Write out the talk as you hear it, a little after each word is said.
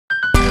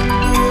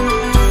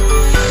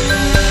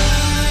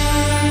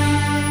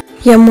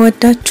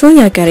የምወዳችሁ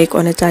የአገሬ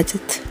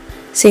ቆነጃጅት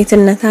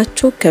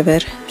ሴትነታችሁ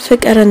ክብር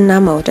ፍቅርና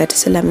መውደድ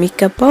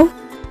ስለሚገባው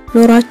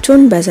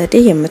ኑራችሁን በዘዴ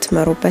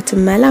የምትመሩበት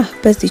መላ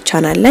በዚህ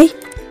ቻናል ላይ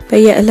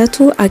በየዕለቱ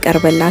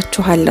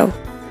አቀርብላችኋለሁ።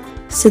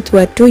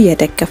 ስትወዱ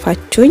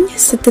የደገፋችሁኝ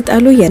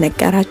ስትጠሉ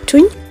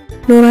የነገራችሁኝ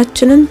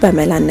ኑራችንን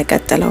በመላ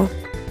እንቀጥለው።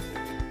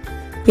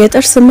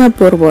 የጥርስ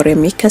መቦርቦር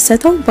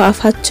የሚከሰተው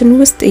በአፋችን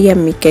ውስጥ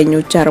የሚገኙ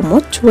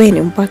ጀርሞች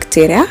ወይንም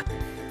ባክቴሪያ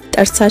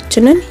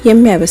ጥርሳችንን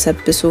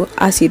የሚያበሰብሱ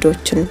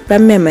አሲዶችን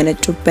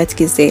በሚያመነጩበት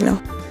ጊዜ ነው።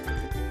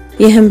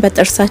 ይህም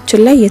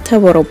በጥርሳችን ላይ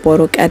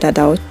የተቦረቦሩ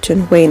ቀዳዳዎችን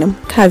ወይንም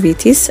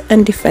ካቪቲስ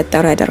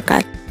እንዲፈጠሩ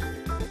ያደርጋል።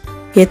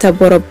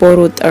 የተቦረቦሩ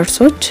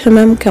ጥርሶች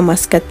ህመም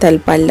ከማስከተል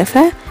ባለፈ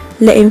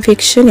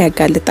ለኢንፌክሽን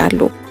ያጋልጣሉ።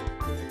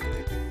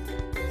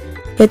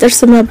 የጥርስ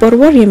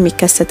መቦርቦር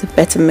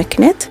የሚከሰትበት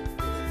ምክንያት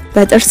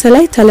በጥርስ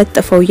ላይ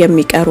ተለጥፈው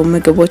የሚቀሩ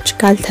ምግቦች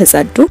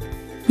ካልተጸዱ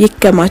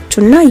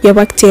ይከማቹና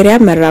የባክቴሪያ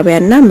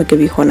መራቢያና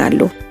ምግብ ይሆናሉ።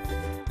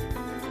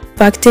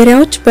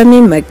 ባክቴሪያዎች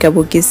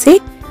በሚመገቡ ጊዜ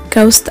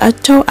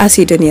ከውስጣቸው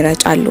አሲድን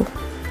ይረጫሉ።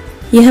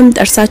 ይህም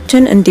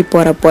ጥርሳችን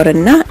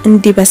እንዲቦረቦርና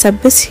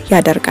እንዲበሰብስ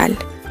ያደርጋል።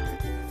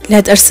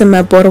 ለጥርስ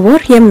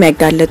መቦርቦር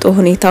የሚያጋልጡ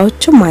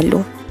ሁኔታዎችም አሉ።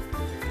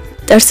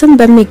 ጥርስን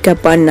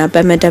በሚገባና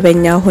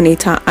በመደበኛ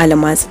ሁኔታ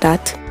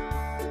አለማጽዳት፣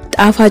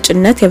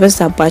 ጣፋጭነት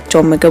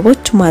የበዛባቸው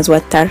ምግቦች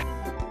ማዘውተር፣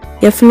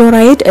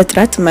 የፍሎራይድ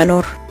እጥረት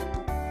መኖር፣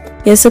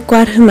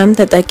 የስኳር ህመም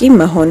ተጠቂ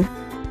መሆን፣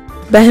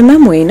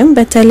 በህመም ወይንም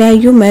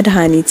በተለያዩ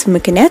መድኃኒት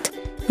ምክንያት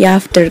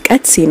የአፍ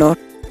ድርቀት ሲኖር፣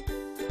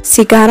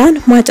 ሲጋራን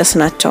ማጨስ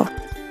ናቸው።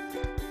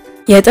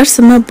 የጥርስ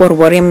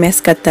መቦርቦር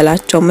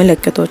የሚያስከትላቸው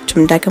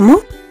ምልክቶችም ደግሞ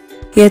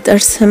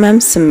የጥርስ ህመም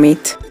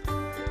ስሜት፣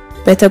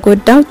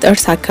 በተጎዳው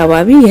ጥርስ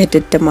አካባቢ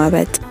የድድ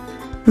ማበጥ፣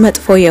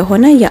 መጥፎ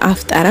የሆነ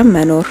የአፍ ጠረን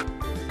መኖር፣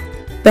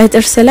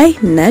 በጥርስ ላይ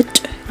ነጭ፣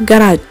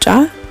 ግራጫ፣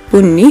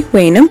 ቡኒ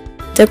ወይንም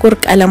ጥቁር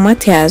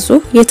ቀለማት የያዙ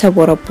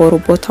የተቦረቦሩ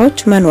ቦታዎች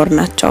መኖር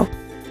ናቸው።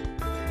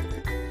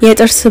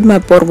 የጥርስ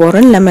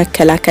መቦርቦርን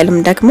ለመከላከልም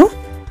ደግሞ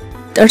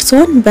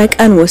ጥርሶን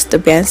በቀን ውስጥ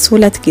ቢያንስ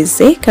 2 ጊዜ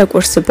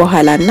ከቁርስ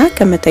በኋላና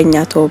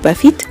ከመተኛቶ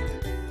በፊት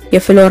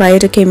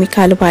የፍሎራይድ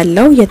ኬሚካል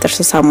ባለው የጥርስ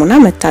ሳሙና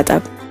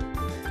መታጠብ፣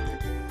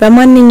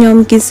 በማንኛውም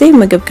ጊዜ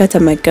ምግብ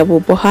ከተመገቡ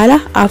በኋላ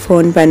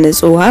አፍዎን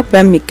በንጹህ ውሃ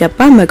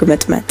በሚገባ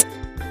መግመጥመጥ፣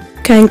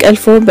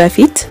 ከእንቅልፎ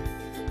በፊት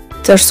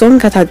ጥርሶን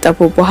ከታጠቡ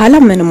በኋላ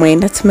ምንም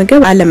አይነት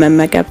ምግብ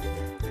አለመመገብ፣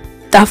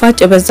 ጣፋጭ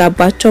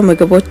የበዛባቸው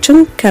ምግቦችን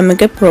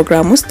ከምግብ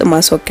ፕሮግራም ውስጥ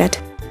ማስወገድ።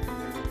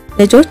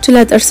 ልጆች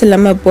ለጥርስ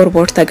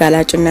ለመቦርቦር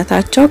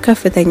ተጋላጭነታቸው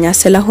ከፍተኛ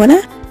ስለሆነ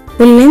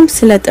ሁሌም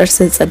ስለ ጥርስ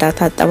ጽዳት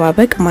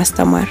አጠባበቅ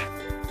ማስተማር።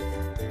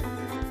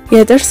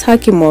 የጥርስ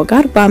ሐኪሞ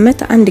ጋር በአመት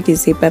 1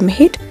 ጊዜ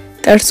በመሄድ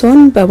ጥርሶን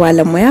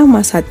በባለሙያ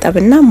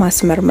ማሳጠብና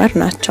ማስመርመር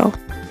ናቸው።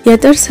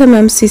 የጥርስ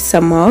ህመም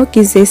ሲሰማው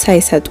ጊዜ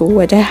ሳይሰጡ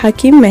ወደ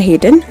ሐኪም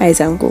መሄድን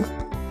አይዘንጉ።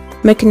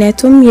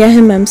 ምክንያቱም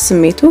የህመም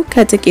ስሜቱ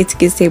ከጥቂት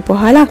ጊዜ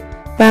በኋላ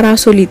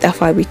በራሱ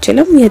ሊጠፋ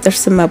ቢችልም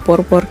የጥርስ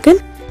መቦርቦር ግን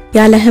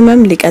ያለ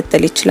ህመም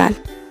ሊቀጥል ይችላል።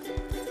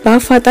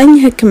 በአፋጣኝ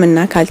ህክምና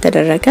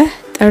ካልተደረገ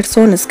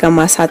ጥርሶን እስከ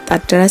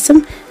ማሳጣት ድረስም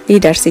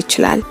ሊደርስ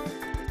ይችላል።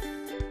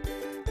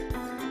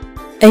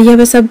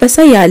 እየበሰበሰ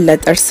ያለ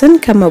ጥርስን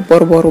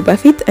ከመቦርቦሩ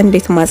በፊት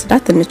እንዴት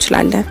ማጽዳት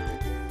እንችላለን?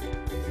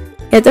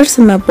 የጥርስ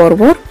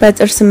መቦርቦር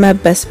በጥርስ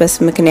መበስበስ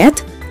ምክንያት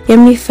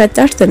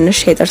የሚፈጠር ትንሽ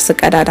የጥርስ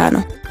ቀዳዳ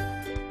ነው።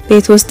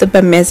 ቤት ውስጥ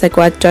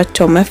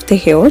በሚያዘጋጇቸው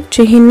መፍትሄዎች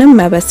ይህንን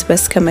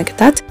መበስበስ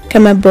ከመግታት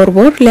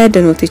ከመቦርቦር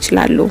ሊያድኑት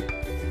ይችላሉ።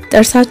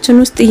 ጥርሳችን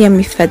ውስጥ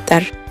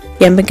የሚፈጠር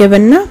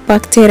የምግብና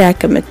ባክቴሪያ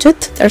ክምችት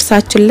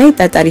ጥርሳችን ላይ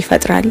ጠጠር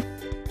ይፈጥራል።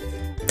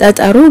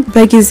 ጠጠሩ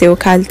በጊዜው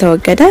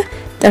ካልተወገደ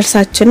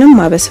ጥርሳችንን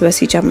ማበስበስ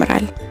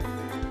ይጀምራል።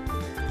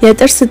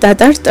 የጥርስ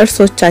ጠጠር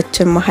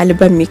ጥርሶቻችን መሃል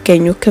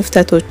በሚገኙ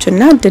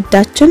ክፍተቶችና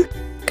ድዳችን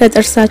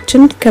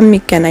ከጥርሳችን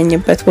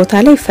ከሚገናኝበት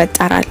ቦታ ላይ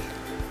ይፈጠራል።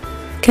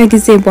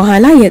 ከጊዜ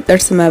በኋላ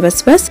የጥርስ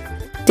መበስበስ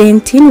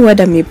ዴንቲን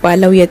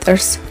ወደሚባለው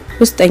የጥርስ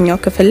ውስጠኛው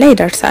ክፍል ላይ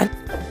ይደርሳል።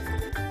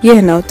 ይህ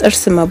ነው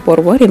ጥርስ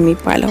መቦርቦር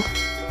የሚባለው።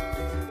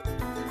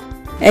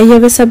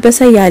 እየበሰበሰ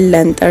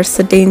ያለን ጥርስ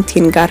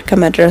ዴንቲን ጋር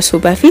ከመድረሱ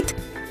በፊት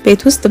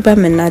ቤት ውስጥ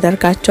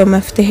በመናደርጋቸው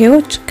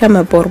መፍትሄዎች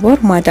ከመቦርቦር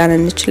ማዳን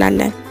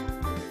እንችላለን።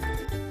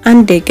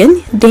 አንዴ ግን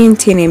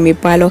ዴንቲን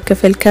የሚባለው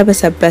ክፍል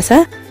ከበሰበሰ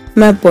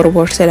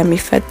መቦርቦር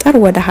ስለሚፈጠር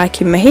ወደ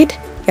ሐኪም መሄድ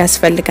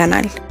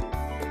ያስፈልገናል።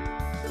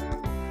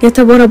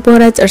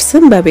 የተቦረቦረ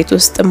ጥርስን በቤት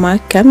ውስጥ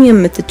ማከም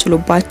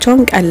የምትችሉባቸው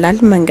ቀላል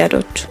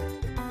መንገዶች።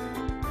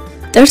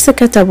 ጥርስ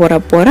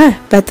ከተቦረቦረ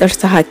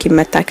በጥርስ ሐኪም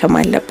መታከም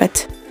አለበት።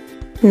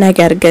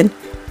 ነገር ግን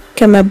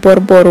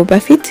ከመቦርቦሩ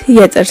በፊት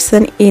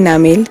የጥርስን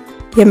ኢናሜል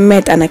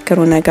የሚያጠነክሩ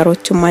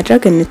ነገሮችን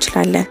ማድረግ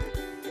እንችላለን።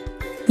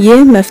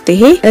 ይህ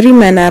መፍትሄ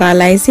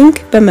ሪሚነራላይዚንግ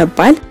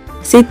በመባል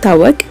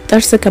ሲታወቅ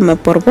ጥርስ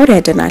ከመቦርቦር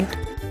ያድናል።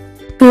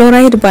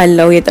 ፍሎራይድ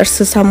ባለው የጥርስ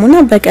ሳሙና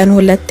በቀን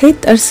 2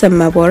 ጥርስን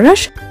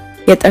መቦረሽ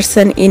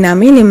የጥርስን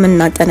ኢናሜል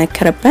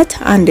የምናጠነክርበት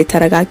አንድ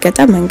የተረጋገጠ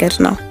መንገድ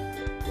ነው።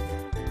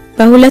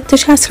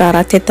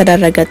 በ2014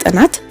 የተደረገ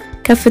ጥናት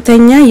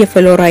ከፍተኛ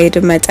የፍሎራይድ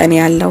መጠን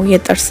ያለው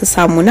የጥርስ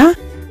ሳሙና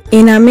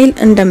ኢናሜል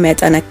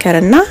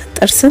እንደሚያጠነክርና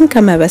ጥርስን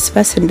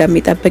ከመበስበስ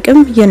እንደሚጠብቅም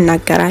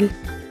ይናገራል።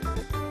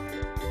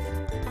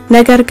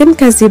 ነገር ግን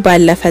ከዚህ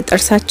ባለፈ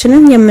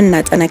ጥርሳችንን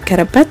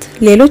የምናጠነክርበት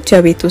ሌሎች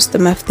የቤት ውስጥ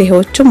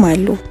መፍትሄዎችም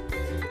አሉ።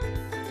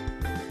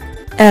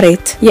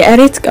 እሬት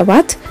የእሬት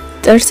ቅባት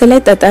ጥርስ ላይ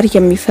ጠጠር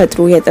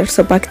የሚፈጥሩ የጥርስ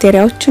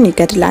ባክቴሪያዎችን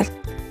ይገድላል።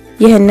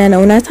 ይህንን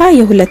እውነታ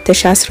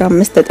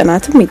የ2015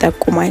 ጥናትም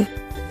ይጠቁማል።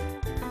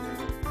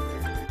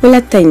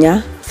 ሁለተኛ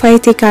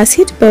ፋይቲክ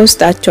አሲድ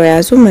በውስጣቸው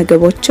የያዙ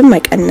ምግቦችን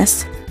መቀነስ።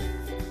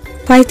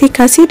 ፋይቲክ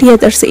አሲድ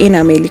የጥርስ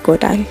ኢናሜል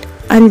ይጎዳል።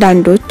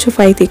 አንዳንዶች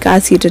ፋይቲክ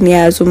አሲድን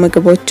የያዙ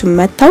ምግቦችን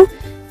መተው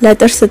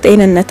ለጥርስ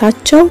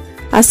ጤንነታቸው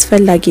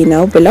አስፈላጊ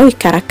ነው ብለው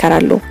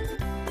ይከራከራሉ።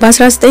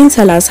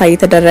 በ1930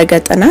 የተደረገ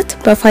ጥናት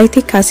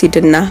በፋይቲክ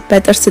አሲድና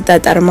በጥርስ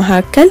ጠጠር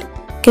መካከል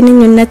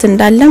ግንኙነት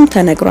እንዳለም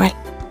ተነግሯል።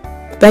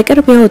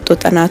 በቅርብ የወጡ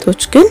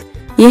ጥናቶች ግን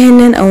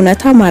ይህንን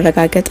እውነታ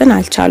ማረጋገጥን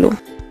አልቻሉም።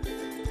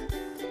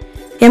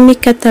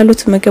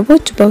 የሚከተሉት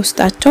ምግቦች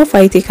በውስጣቸው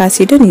ፋይቲክ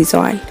አሲድን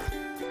ይዘዋል።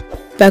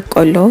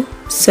 በቆሎ፣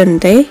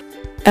 ስንዴ፣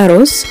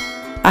 ሩዝ፣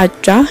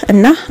 አጃ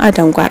እና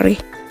አደንጓሬ።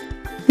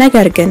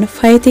 ነገር ግን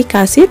ፋይቲክ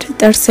አሲድ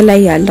ጥርስ ላይ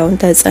ያለውን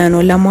ተጽዕኖ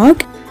ለማወቅ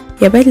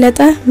የበለጠ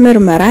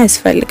ምርመራ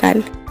ያስፈልጋል።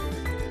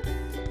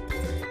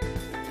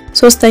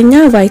 ሶስተኛ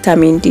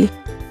ቫይታሚን ዲ።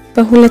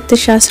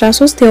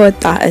 በ2013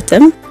 የወጣ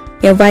እትም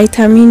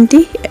የቫይታሚን ዲ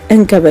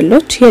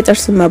እንክብሎች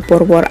የጥርስ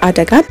መቦርቦር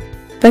አደጋን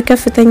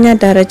በከፍተኛ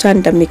ደረጃ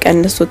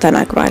እንደሚቀንሱ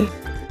ተናግሯል።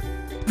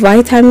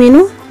 ቫይታሚኑ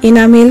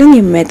ኢናሜልን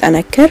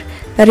የሚያጠነክር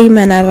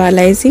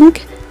ሪሚነራላይዚንግ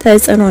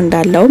ተጽዕኖ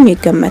እንዳለውም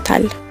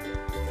ይገመታል።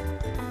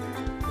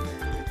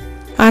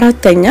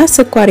 አራተኛ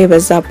ስኳር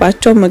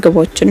የበዛባቸው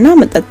ምግቦችና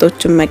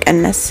መጠጦችን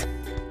መቀነስ።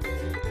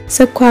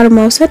 ስኳር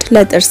መውሰድ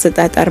ለጥርስ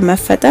ጠጠር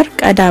መፈጠር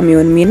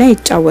ቀዳሚውን ሚና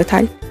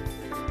ይጫወታል።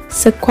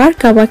 ስኳር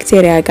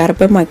ከባክቴሪያ ጋር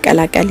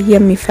በማቀላቀል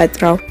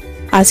የሚፈጥረው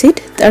አሲድ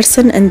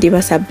ጥርስን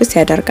እንዲበሰብስ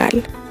ያደርጋል።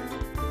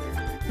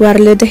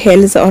 ወርልድ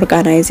ሄልዝ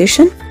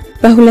ኦርጋናይዜሽን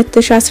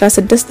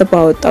በ2016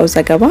 ባወጣው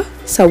ዘገባ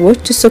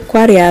ሰዎች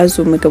ስኳር የያዙ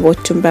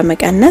ምግቦችን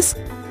በመቀነስ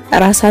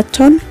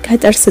ራሳቸውን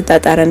ከጥርስ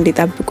ጠጠር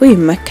እንዲጠብቁ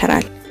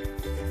ይመከራል።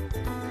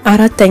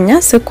 አራተኛ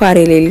ስኳር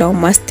የሌለው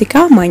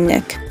ማስቲካ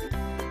ማኘክ።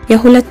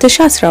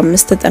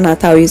 የ2015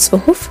 ጥናታዊ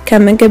ጽሑፍ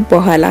ከምግብ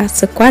በኋላ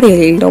ስኳር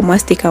የሌለው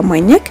ማስቲካ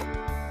ማኘክ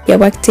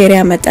የባክቴሪያ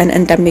መጠን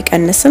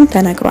እንደሚቀንስም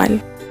ተነግሯል።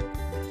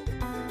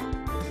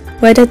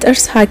 ወደ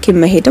ጥርስ ሐኪም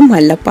መሄድም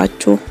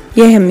አለባችሁ።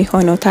 ይህ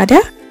የሚሆነው ታዲያ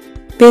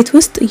ቤት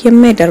ውስጥ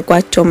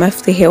የሚያደርጓቸው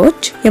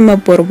መፍትሄዎች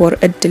የመቦርቦር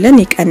እድልን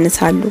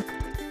ይቀንሳሉ።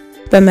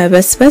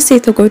 በመበስበስ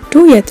የተጎዱ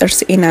የጥርስ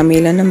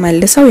ኢናሜልን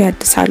መልሰው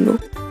ያድሳሉ።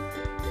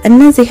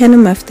 እነዚህን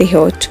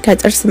መፍትሄዎች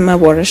ከጥርስ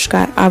መቦረሽ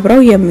ጋር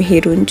አብረው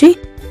የሚሄዱ እንጂ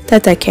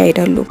ተተኪ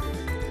አይደሉም።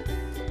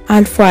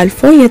 አልፎ አልፎ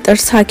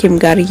የጥርስ ሐኪም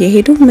ጋር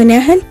እየሄዱ ምን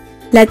ያህል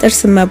ለጥርስ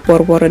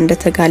መቦርቦር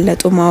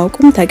እንደተጋለጡ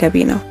ማወቁም ተገቢ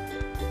ነው።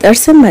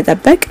 ጥርስን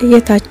መጠበቅ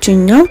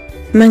የታችኛው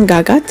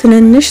መንጋጋ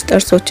ትንንሽ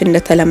ጥርሶች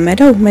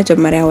እንደተለመደው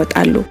መጀመሪያ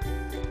ያወጣሉ።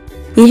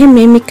 ይህም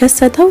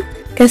የሚከሰተው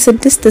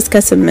ከ6 እስከ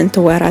 8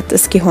 ወራት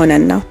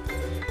እስኪሆነን ነው።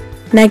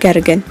 ነገር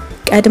ግን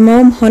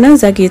ቀድመውም ሆነ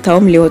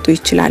ዘግይተውም ሊወጡ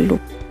ይችላሉ።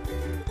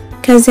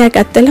 ከዚያ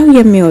ቀጥለው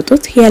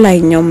የሚወጡት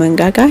የላይኛው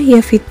መንጋጋ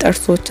የፊት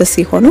ጥርሶች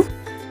ሲሆኑ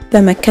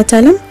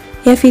በመከተልም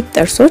የፊት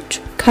ጥርሶች፣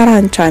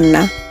 ካራንቻና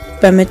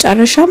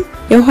በመጨረሻም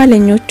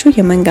የኋለኞቹ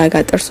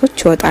የመንጋጋ ጥርሶች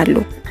ይወጣሉ።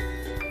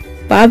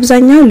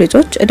 በአብዛኛው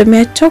ልጆች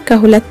እድሜያቸው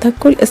ከ2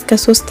 ተኩል እስከ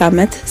 3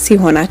 ዓመት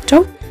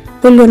ሲሆናቸው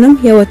ሁሉንም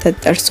የወተት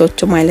ጥርሶች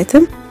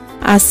ማለትም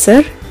 10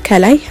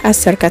 ከላይ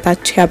 10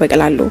 ከታች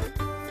ያበቅላሉ።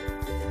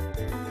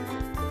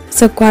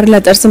 ስኳር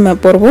ለጥርስ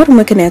መቦርቦር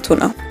ምክንያቱ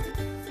ነው።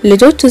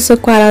 ልጆች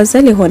ስኳር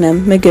አዘል የሆነ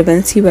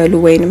ምግብን ሲበሉ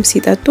ወይንም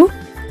ሲጠጡ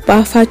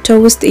በአፋቸው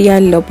ውስጥ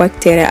ያለው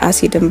ባክቴሪያ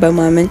አሲድን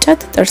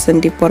በማመንጨት ጥርስ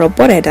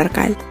እንዲቦረቦር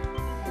ያደርጋል።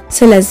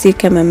 ስለዚህ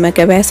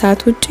ከመመገቢያ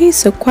ሰዓት ውጪ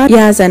ስኳር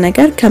የያዘ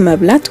ነገር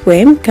ከመብላት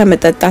ወይም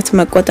ከመጠጣት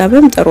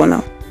መቆጠብም ጥሩ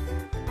ነው።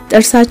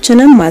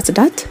 ጥርሳችንን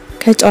ማጽዳት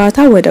ከጨዋታ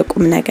ወደ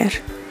ቁም ነገር።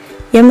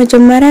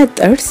 የመጀመሪያ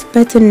ጥርስ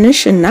በትንሽ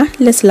እና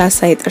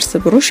ለስላሳ የጥርስ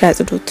ብሩሽ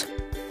ያጽዱት።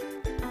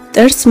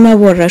 ጥርስ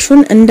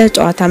መቦረሹን እንደ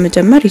ጨዋታ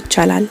መጀመር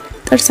ይቻላል።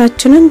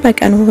 ጥርሳችንን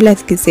በቀን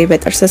 2 ጊዜ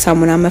በጥርስ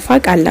ሳሙና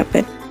መፋቅ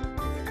አለብን።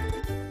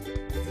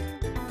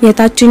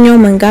 የታችኛው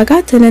መንጋጋ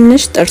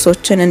ትንንሽ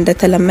ጥርሶችን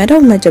እንደተለመደው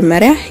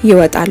መጀመሪያ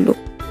ይወጣሉ።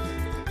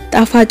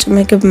 ጣፋጭ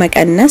ምግብ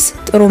መቀነስ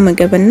ጥሩ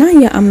ምግብና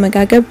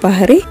የአመጋገብ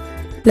ባህሪ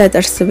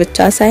ለጥርስ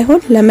ብቻ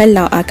ሳይሆን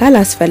ለመላው አካል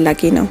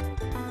አስፈላጊ ነው።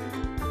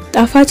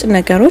 ጣፋጭ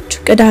ነገሮች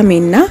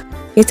ቅዳሜና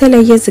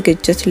የተለየ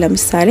ዝግጅት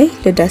ለምሳሌ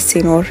ልደት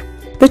ሲኖር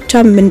ብቻ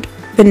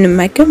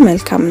ብንመገብ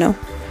መልካም ነው።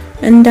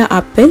 እንደ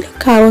አፕል፣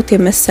 ካሮት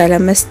የመሰለ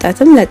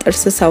መስጠትም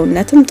ለጥርስ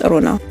ሰውነትም ጥሩ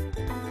ነው።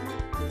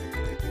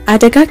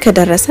 አደጋ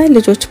ከደረሰ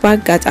ልጆች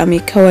በአጋጣሚ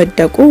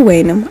ከወደቁ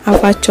ወይንም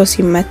አፋቸው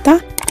ሲመታ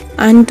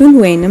አንዱን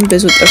ወይንም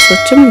ብዙ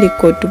ጥርሶችም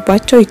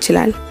ሊጎዱባቸው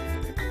ይችላል።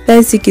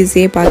 በዚህ ጊዜ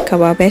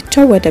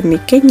በአካባቢያቸው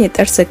ወደሚገኝ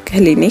የጥርስ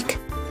ክሊኒክ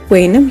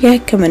ወይንም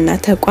የሕክምና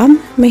ተቋም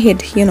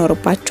መሄድ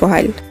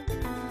ይኖርባችኋል።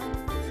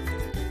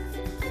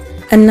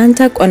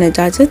 እናንተ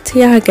ቆነጃጅት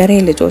የሀገሬ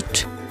ልጆች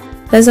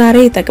ለዛሬ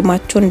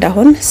ይጠቅማችሁ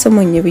እንደሆን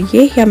ስሙኝ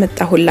ብዬ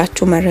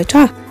ያመጣሁላችሁ መረጃ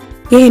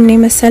ይሄን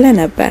መሰለ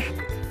ነበር።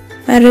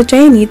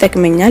 መረጃዬን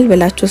ይጠቅመኛል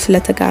ብላችሁ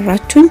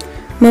ስለተጋራችሁኝ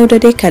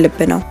መውደዴ ከልብ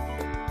ነው።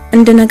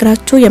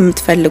 እንድነግራችሁ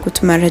የምትፈልጉት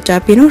መረጃ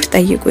ቢኖር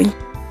ጠይቁኝ።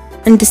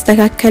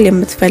 እንድስተካከል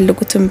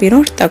የምትፈልጉትን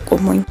ቢኖር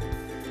ጠቁሙኝ።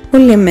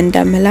 ሁሌም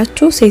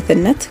እንደምላችሁ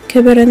ሴትነት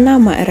ክብርና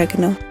ማዕረግ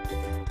ነው።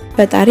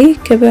 ፈጣሪ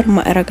ክብር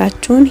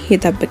ማዕረጋችሁን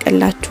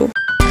ይጠብቅላችሁ።